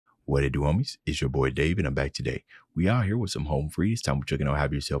What it do, homies? It's your boy Dave, and I'm back today. We are here with some home free. This time we're checking out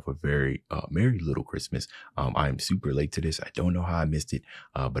Have Yourself a Very Merry Little Christmas. I am super late to this. I don't know how I missed it,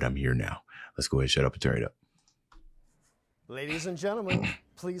 but I'm here now. Let's go ahead and shut up and turn it up. Ladies and gentlemen,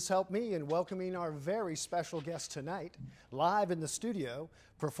 please help me in welcoming our very special guest tonight, live in the studio,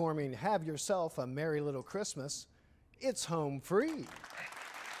 performing Have Yourself a Merry Little Christmas. It's home free.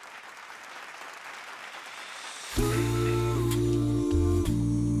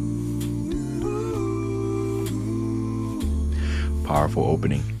 Powerful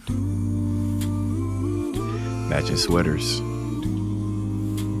opening. Matching sweaters.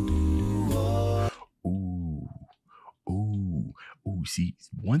 Ooh. See,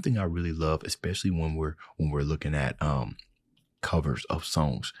 one thing I really love, especially when we're looking at covers of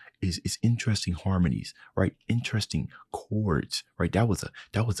songs, is interesting harmonies, right? Interesting chords, right? That was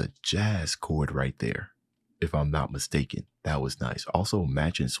a jazz chord right there, if I'm not mistaken. That was nice. Also,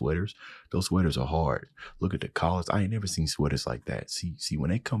 matching sweaters. Those sweaters are hard. Look at the collars. I ain't never seen sweaters like that. See,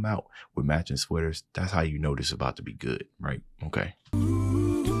 when they come out with matching sweaters, that's how you know this is about to be good, right? Okay.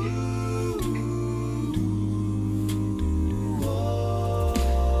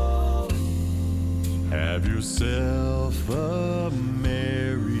 Have yourself a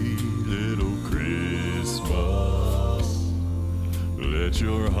merry little Christmas. Let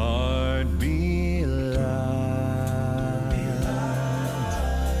your heart be light.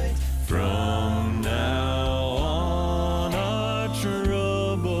 From now on, our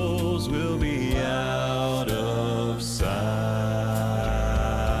troubles will be out of sight.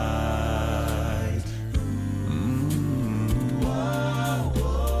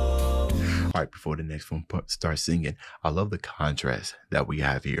 All right, before the next one starts singing, I love the contrast that we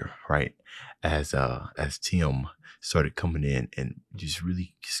have here, right? As Tim started coming in and just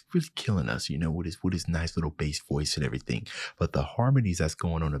really killing us, you know, with his nice little bass voice and everything. But the harmonies that's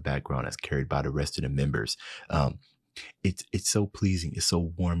going on in the background, that's carried by the rest of the members, it's so pleasing, it's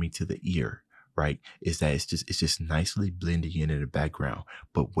so warming to the ear, right? Is that it's just nicely blending in the background.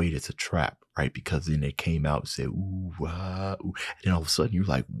 But wait, it's a trap, right? Because then they came out and said, ooh, ooh. And then all of a sudden you're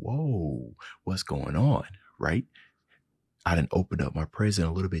like, whoa, what's going on, right? I didn't open up my present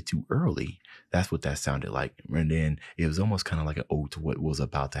a little bit too early. That's what that sounded like. And then it was almost kind of like an ode to what was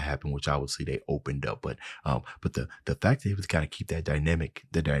about to happen, which I would say they opened up. But the fact that it was kind of keep the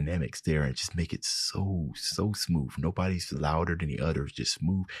dynamics there and just make it so smooth. Nobody's louder than the others, just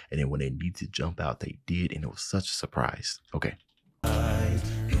smooth. And then when they needed to jump out, they did, and it was such a surprise. Okay.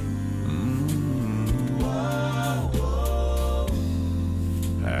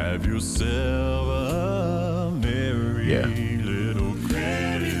 Have yourself a merry little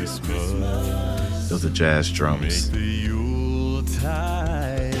Christmas. Those are jazz drums. Make the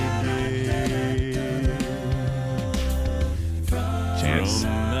Yuletide Chance.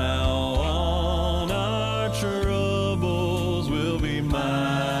 From now on, our troubles will be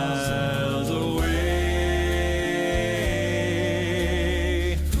miles away.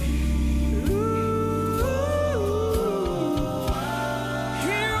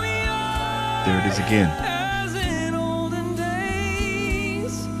 Here we are. There it is again. As in olden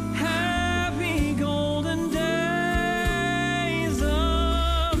days, happy golden days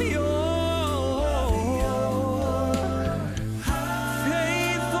of yore.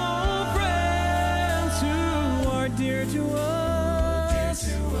 Faithful friends who are dear to us,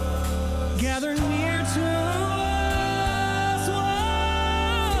 gather near to us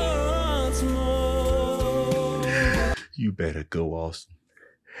once more. You better go, Austin.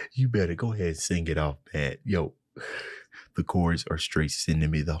 You better go ahead and sing it off, man. Yo, the chords are straight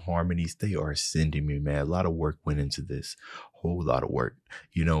sending me. The harmonies, they are sending me, man. A lot of work went into this. Whole lot of work.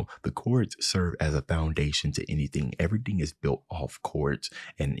 You know, the chords serve as a foundation to anything. Everything is built off chords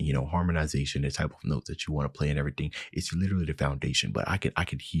and, you know, harmonization, the type of notes that you want to play and everything. It's literally the foundation. But I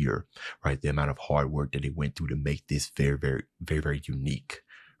could hear, right, the amount of hard work that they went through to make this very, very, very, very unique,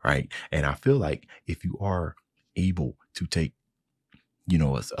 right? And I feel like if you are able to take, you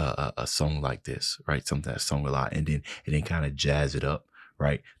know, a song like this, right? Something that's sung a lot, and then kind of jazz it up,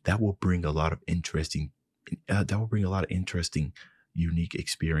 right? That will bring a lot of interesting, unique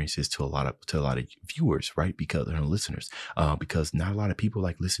experiences to a lot of viewers, right? Because listeners, because not a lot of people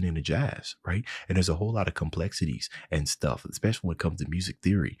like listening to jazz, right? And there's a whole lot of complexities and stuff, especially when it comes to music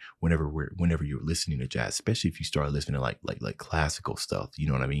theory. Whenever you're listening to jazz, especially if you start listening to like classical stuff, you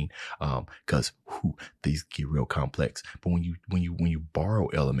know what I mean? Because these get real complex. But when you borrow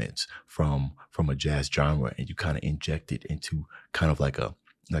elements from a jazz genre and you kind of inject it into kind of like a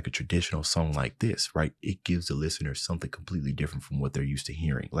traditional song like this, right? It gives the listener something completely different from what they're used to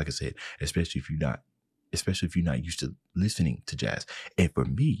hearing. Like I said, especially if you're not especially if you're not used to listening to jazz. And for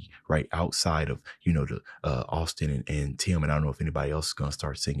me, right, outside of, you know, the Austin and Tim, and I don't know if anybody else is going to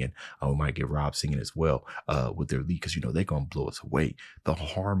start singing. We might get Rob singing as well with their lead, because, you know, they're going to blow us away. The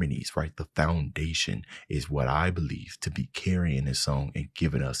harmonies, right, the foundation is what I believe to be carrying this song and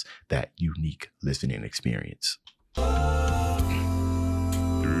giving us that unique listening experience. Through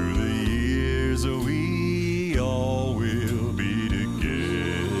the years we all will be together,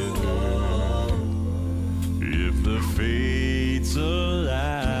 if the fates allow.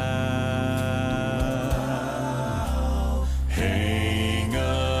 Hang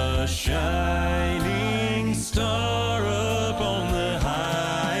a shining star up on the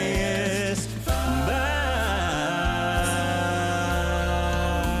highest bough,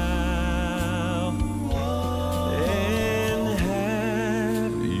 and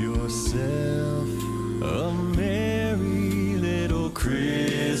have yourself a merry little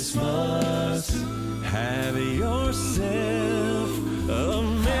Christmas. Have yourself a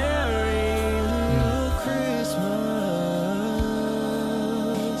merry little Christmas.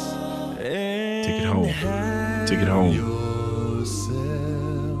 Take it home. Take it home. Yourself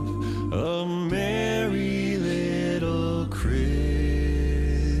a merry little Christmas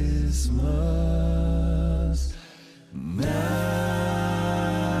now.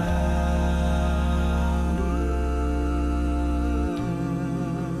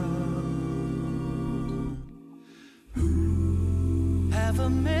 Have a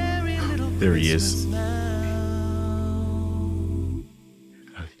merry little There he is. Christmas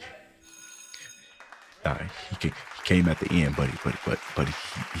now. He came at the end, but he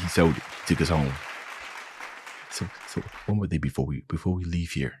sold it. He took us home. So one more thing before we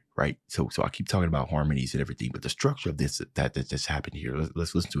leave here, right? So I keep talking about harmonies and everything, but the structure of this that just happened here.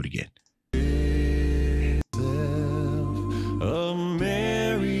 Let's listen to it again. A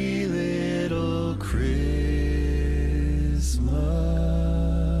merry little Christmas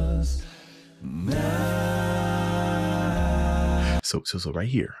now. So right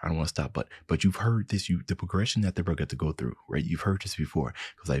here, I don't want to stop, but you've heard this, the progression that they're going to go through, right? You've heard this before. It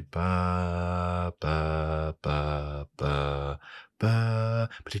was like ba ba ba ba ba,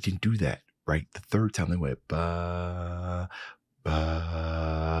 but it didn't do that, right? The third time they went ba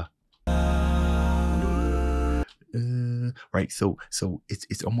ba. Right, so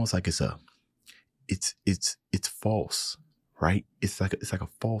it's almost like it's false, right? It's like a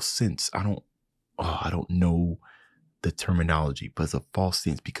false sense. I don't know the terminology, but it's a false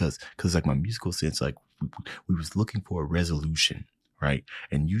sense because like my musical sense, like we was looking for a resolution, right?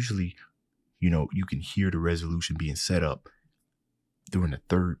 And usually, you know, you can hear the resolution being set up during the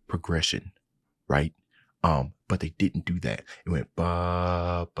third progression, right? But they didn't do that. It went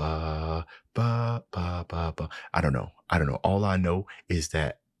ba ba ba ba ba ba. I don't know. All I know is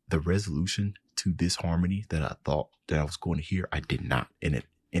that the resolution to this harmony that I thought that I was going to hear, I did not. And it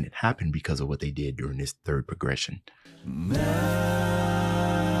happened because of what they did during this third progression.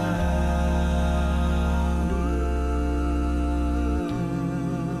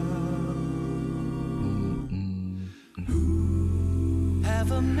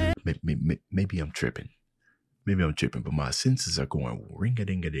 Maybe I'm tripping. But my senses are going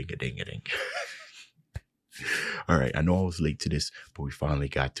ring-a-ding-a-ding-a-ding-a-ding. All right, I know I was late to this, but we finally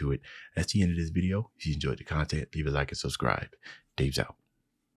got to it. That's the end of this video. If you enjoyed the content, leave a like and subscribe. Dave's out.